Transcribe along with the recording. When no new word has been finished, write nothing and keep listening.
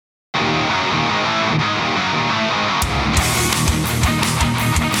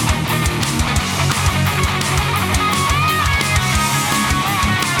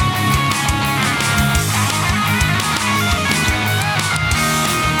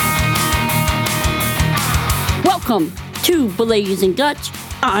Welcome to Blaze and Guts.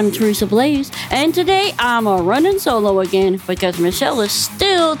 I'm Teresa Blaze, and today I'm running solo again because Michelle is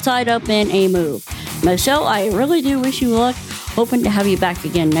still tied up in a move. Michelle, I really do wish you luck, hoping to have you back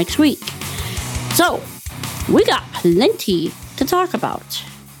again next week. So, we got plenty to talk about.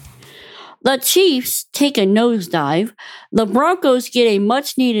 The Chiefs take a nosedive, the Broncos get a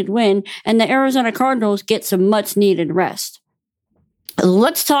much-needed win, and the Arizona Cardinals get some much-needed rest.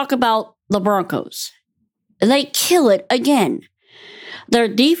 Let's talk about the Broncos. They kill it again. Their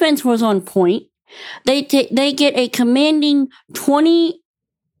defense was on point. They get a commanding 21-7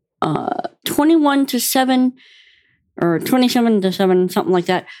 or 27-7, something like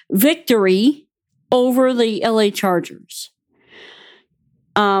that, victory over the LA Chargers.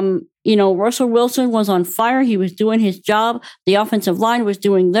 Russell Wilson was on fire. He was doing his job. The offensive line was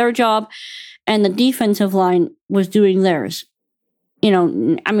doing their job, and the defensive line was doing theirs.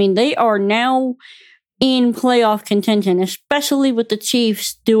 They are now in playoff contention, especially with the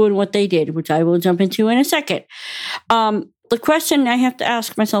Chiefs doing what they did, which I will jump into in a second. The question I have to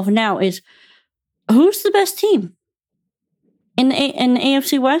ask myself now is, who's the best team in the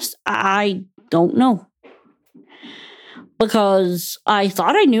AFC West? I don't know. Because I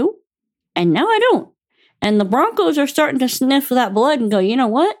thought I knew, and now I don't. And the Broncos are starting to sniff that blood and go, you know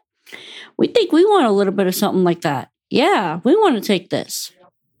what? We think we want a little bit of something like that. Yeah, we want to take this.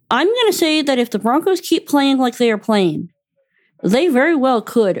 I'm going to say that if the Broncos keep playing like they are playing, they very well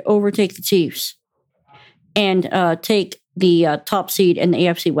could overtake the Chiefs and take the top seed in the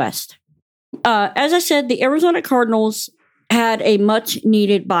AFC West. As I said, the Arizona Cardinals had a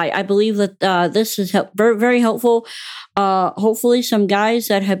much-needed bye. I believe that this is very, very helpful. Hopefully, some guys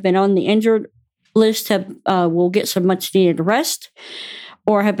that have been on the injured list will get some much-needed rest,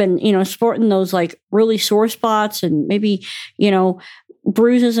 or have been, sporting those like really sore spots and maybe,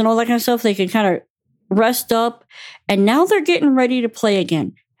 bruises and all that kind of stuff. They can kind of rest up, and now they're getting ready to play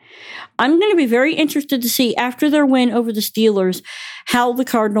again. I'm going to be very interested to see after their win over the Steelers how the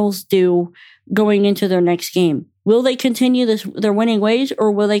Cardinals do going into their next game. Will they continue their winning ways,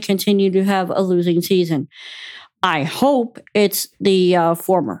 or will they continue to have a losing season? I hope it's the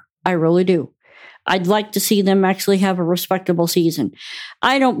former. I really do. I'd like to see them actually have a respectable season.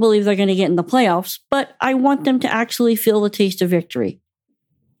 I don't believe they're going to get in the playoffs, but I want them to actually feel the taste of victory.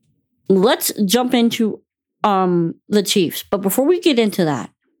 Let's jump into the Chiefs. But before we get into that,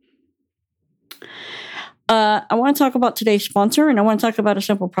 I want to talk about today's sponsor, and I want to talk about a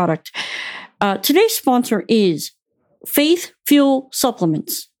simple product. Today's sponsor is Faith Fuel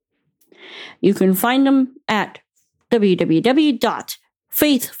Supplements. You can find them at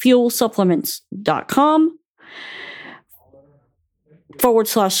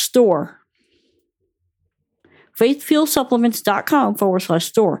www.faithfuelsupplements.com/store.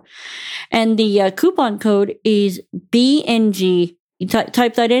 faithfuelsupplements.com/store. And the coupon code is BNG. You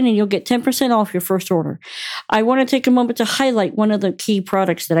type that in and you'll get 10% off your first order. I want to take a moment to highlight one of the key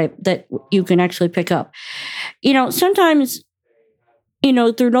products that you can actually pick up. Sometimes,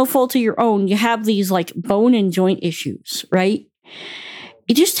 through no fault of your own, you have these like bone and joint issues, right?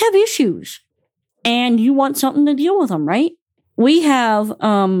 You just have issues and you want something to deal with them, right? We have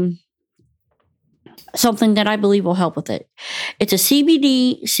something that I believe will help with it. It's a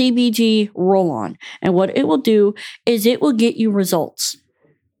CBG roll-on. And what it will do is it will get you results.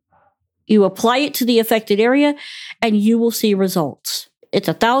 You apply it to the affected area and you will see results. It's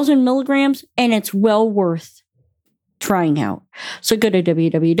 1,000 milligrams and it's well worth trying out. So go to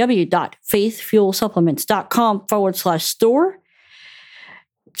www.faithfuelsupplements.com/store.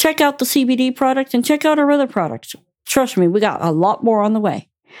 Check out the CBD product and check out our other products. Trust me, we got a lot more on the way.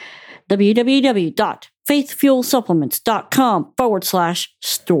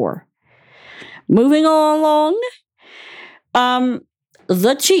 www.faithfuelsupplements.com/store. Moving along,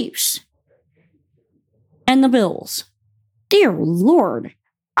 the Chiefs and the Bills. Dear Lord,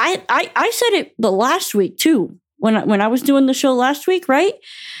 I said it the last week too. When I was doing the show last week, right?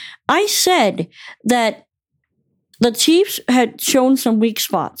 I said that the Chiefs had shown some weak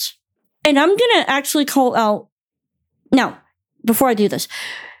spots. And I'm going to actually call out... Now, before I do this,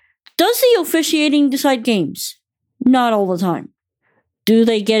 does the officiating decide games? Not all the time. Do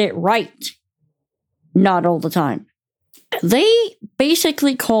they get it right? Not all the time. They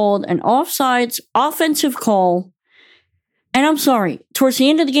basically called an offsides offensive call. And I'm sorry, towards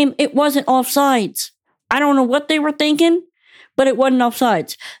the end of the game, it wasn't offsides. I don't know what they were thinking, but it wasn't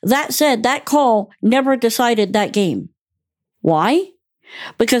offsides. That said, that call never decided that game. Why?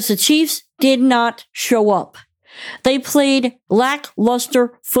 Because the Chiefs did not show up. They played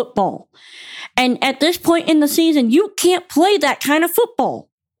lackluster football. And at this point in the season, you can't play that kind of football.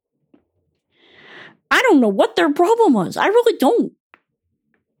 I I don't know what their problem was. I really don't.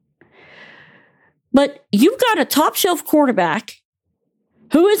 But you've got a top shelf quarterback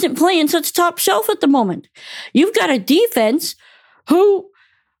who isn't playing such top shelf at the moment. You've got a defense who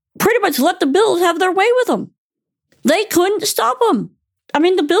pretty much let the Bills have their way with them. They couldn't stop them. I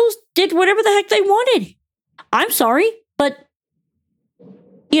mean, the Bills did whatever the heck they wanted. I'm sorry, but,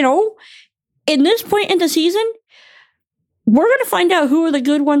 in this point in the season, we're going to find out who are the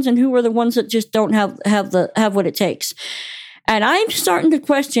good ones and who are the ones that just don't have what it takes. And I'm starting to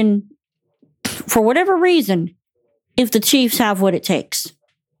question, for whatever reason, if the Chiefs have what it takes.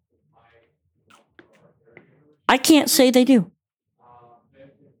 I can't say they do.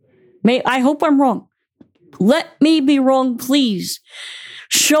 I hope I'm wrong. Let me be wrong, please.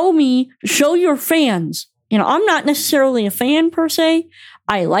 Show your fans. I'm not necessarily a fan per se.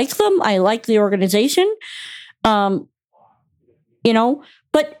 I like them. I like the organization. But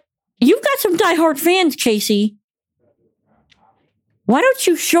you've got some diehard fans, Casey. Why don't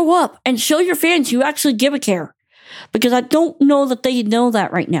you show up and show your fans you actually give a care? Because I don't know that they know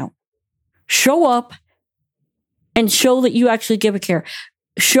that right now. Show up and show that you actually give a care.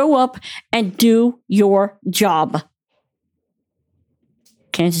 Show up and do your job.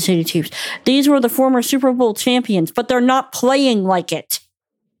 Kansas City Chiefs. These were the former Super Bowl champions, but they're not playing like it.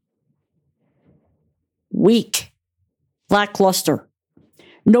 Weak. Lackluster.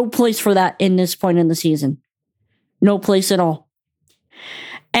 No place for that in this point in the season. No place at all.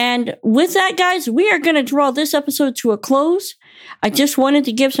 And with that, guys, we are going to draw this episode to a close. I just wanted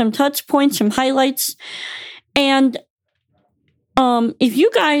to give some touch points, some highlights. And if you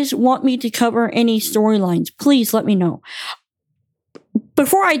guys want me to cover any storylines, please let me know.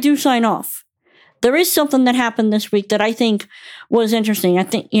 Before I do sign off, there is something that happened this week that I think was interesting. I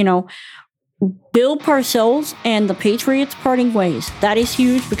think, Bill Parcells and the Patriots parting ways. That is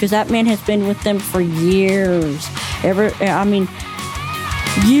huge because that man has been with them for years.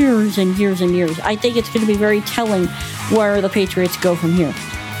 Years and years and years. I think it's going to be very telling where the Patriots go from here.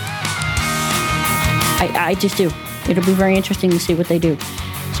 I just do. It'll be very interesting to see what they do.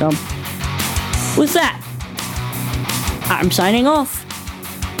 So, with that, I'm signing off.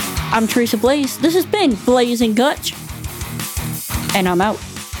 I'm Teresa Blaze. This has been Blaze and Gutch. And I'm out.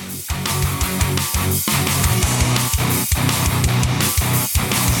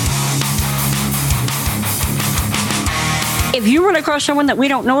 If you run across someone that we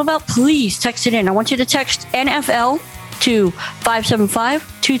don't know about, please text it in. I want you to text NFL to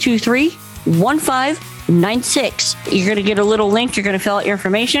 575-223-1596. You're going to get a little link. You're going to fill out your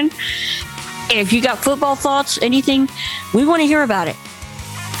information. And if you got football thoughts, anything, we want to hear about it.